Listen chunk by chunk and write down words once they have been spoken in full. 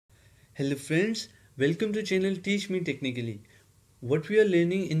Hello friends, welcome to channel Teach Me Technically. What we are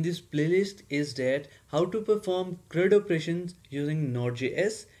learning in this playlist is that how to perform CRUD operations using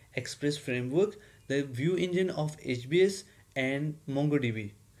NodeJS Express Framework, the view engine of HBase and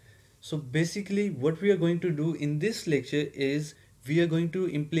MongoDB. So basically what we are going to do in this lecture is we are going to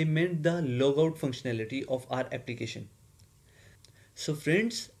implement the logout functionality of our application. So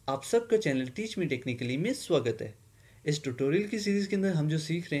friends आप सबका channel teach me technically में स्वागत है। इस tutorial की series के अंदर हम जो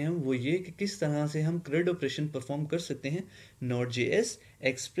सीख रहे हैं वो ये कि किस तरह से हम CRUD ऑपरेशन परफॉर्म कर सकते हैं Node.js,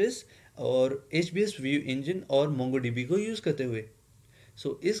 एक्सप्रेस और HBase व्यू इंजन और MongoDB को यूज़ करते हुए।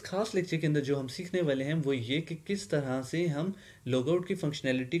 इस खास लेक्चर के अंदर जो हम सीखने वाले हैं वो ये कि किस तरह से हम लॉगआउट की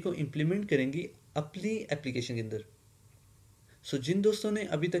फंक्शनैलिटी को इम्प्लीमेंट करेंगे अपनी एप्लीकेशन के अंदर। जिन दोस्तों ने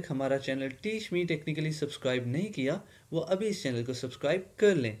अभी तक हमारा channel teach me technically subscribe नहीं किया वो अभी इस चैनल को सब्सक्राइब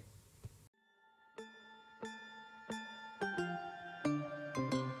कर लें।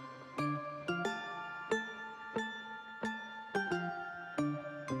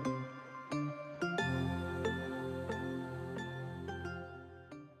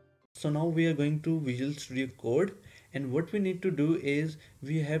 So now we are going to Visual Studio Code, and what we need to do is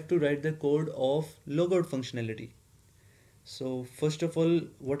we have to write the code of logout functionality. So first of all,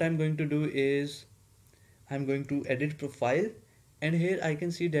 what I'm going to do is I'm going to edit profile, and here I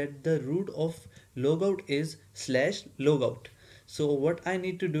can see that the root of logout is /logout. So what I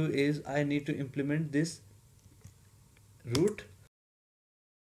need to do is I need to implement this root,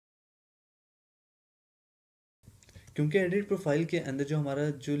 क्योंकि edit profile के अंदर जो हमारा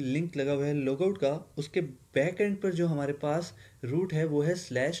जो link लगा हुआ है logout का उसके बैक एंड पर जो हमारे पास रूट है वो है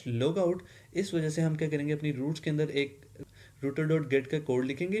 /logout। इस वजह से हम क्या करेंगे, अपनी रूट्स के अंदर एक router.get का कोड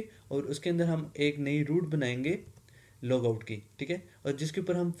लिखेंगे और उसके अंदर हम एक नई रूट बनाएंगे लॉगआउट की, ठीक है, और जिसके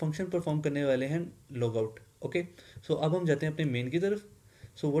ऊपर हम फंक्शन परफॉर्म करने वाले हैं लॉगआउट। ओके, सो अब हम जाते हैं अपने मेन की तरफ।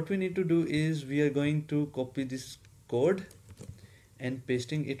 So what we need to do is we are going to copy this code and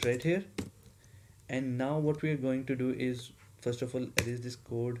pasting it right here. And now what we are going to do is first of all erase this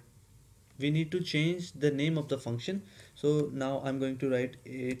code. We need to change the name of the function, so now I'm going to write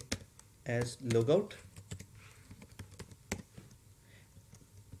it as logout.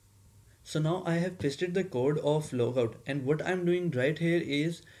 So now I have pasted the code of logout, and what I'm doing right here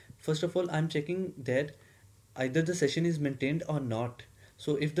is first of all I'm checking that either the session is maintained or not.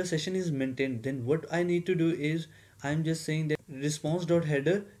 So if the session is maintained, then what I need to do is I'm just saying that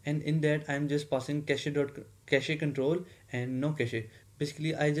response.header, and in that I'm just passing cache control and no cache.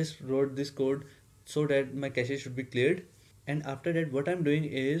 Basically I just wrote this code so that my cache should be cleared, and after that what I'm doing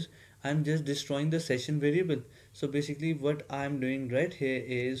is I'm just destroying the session variable. So basically what I'm doing right here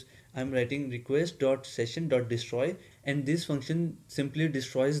is I'm writing request.session.destroy, and this function simply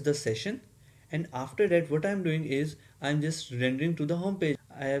destroys the session. And after that what I'm doing is I'm just rendering to the home page.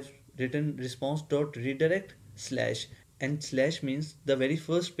 I have written response.redirect slash, and slash means the very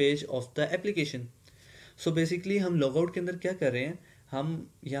first page of the application. So basically हम logout के अंदर क्या कर रहे हैं, हम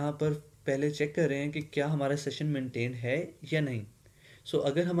यहाँ पर पहले चेक कर रहे हैं कि क्या हमारा सेशन मेंटेन है या नहीं।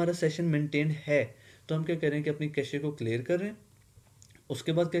 अगर हमारा सेशन मेंटेन है तो हम क्या करें कि अपनी कैशे को क्लियर कर रहे हैं।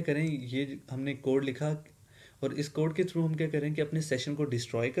 उसके बाद क्या करें, ये हमने कोड लिखा और इस कोड के थ्रू हम क्या करें कि अपने सेशन को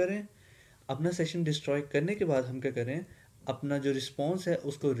डिस्ट्रॉय कर रहे हैं। अपना सेशन डिस्ट्रॉय करने के बाद हम क्या कर रहे हैं, अपना जो रिस्पॉन्स है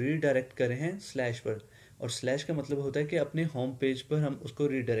उसको रीडायरेक्ट कर रहे हैं स्लैश पर, और स्लैश का मतलब होता है कि अपने होम पेज पर हम उसको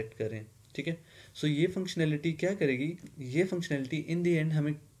रीडायरेक्ट कर रहे हैं, ठीक है। ये फंक्शनैलिटी क्या करेगी, ये फंक्शनैलिटी इन दी एंड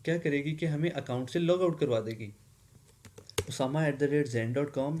हमें क्या करेगी कि हमें अकाउंट से लॉग आउट करवा देगी।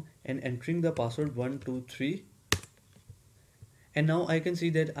 usama@zen.com and entering the password 123, and now I can see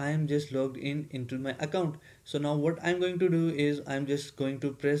that I am just logged into my account. So now what I'm going to do is I'm just going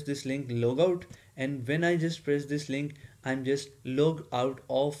to press this link logout, and when I just press this link I'm just logged out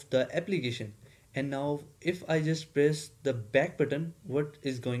of the application. And now if I just press the back button, what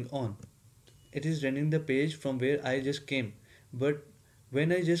is going on, it is rendering the page from where I just came. But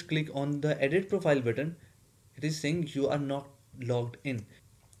when I just click on the edit profile button, it is saying you are not logged in,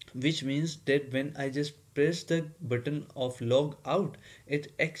 which means that when I just press the button of log out, it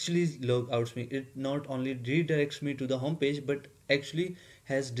actually log outs me. It not only redirects me to the home page but actually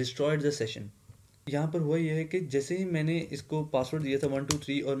has destroyed the session. यहाँ पर हुआ यह है कि जैसे ही मैंने इसको password दिया था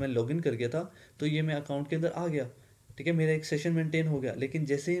 123 और मैं लॉगिन कर गया था तो ये मैं अकाउंट के अंदर आ गया, ठीक है, मेरा एक सेशन मेंटेन हो गया। लेकिन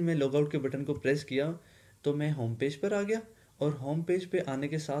जैसे ही मैं लॉग आउट के बटन को प्रेस किया तो मैं होम पेज पर आ गया, और होम पेज पे आने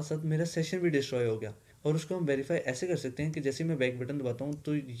के साथ साथ मेरा सेशन भी डिस्ट्रॉय हो गया। और उसको हम वेरीफाई ऐसे कर सकते हैं कि जैसे मैं बैक बटन दबाता हूँ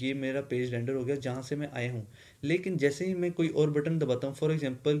तो ये मेरा पेज रेंडर हो गया जहाँ से मैं आया हूँ, लेकिन जैसे ही मैं कोई और बटन दबाता हूँ, फॉर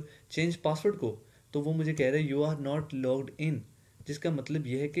एग्जांपल चेंज पासवर्ड को, तो वो मुझे कह रहा है you are not logged in, जिसका मतलब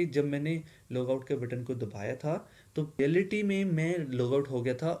ये है कि जब मैंने लॉग आउट के बटन को दबाया था तो रियलिटी में मैं लॉग आउट हो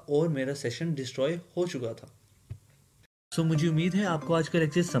गया था और मेरा सेशन डिस्ट्रॉय हो चुका था। मुझे उम्मीद है आपको आज का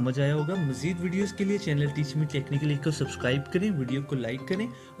लेक्चर समझ आया होगा। मजीद वीडियोस के लिए चैनल टीच मी टेक्निकली को सब्सक्राइब करें, वीडियो को लाइक करें,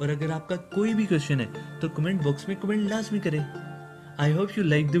 और अगर आपका कोई भी क्वेश्चन है तो कमेंट बॉक्स में कमेंट लाजमी करें। I hope you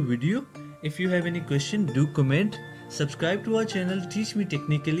like the video. If you have any question do comment, subscribe to our channel Teach Me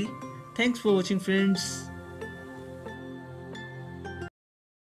Technically. Thanks for watching, friends.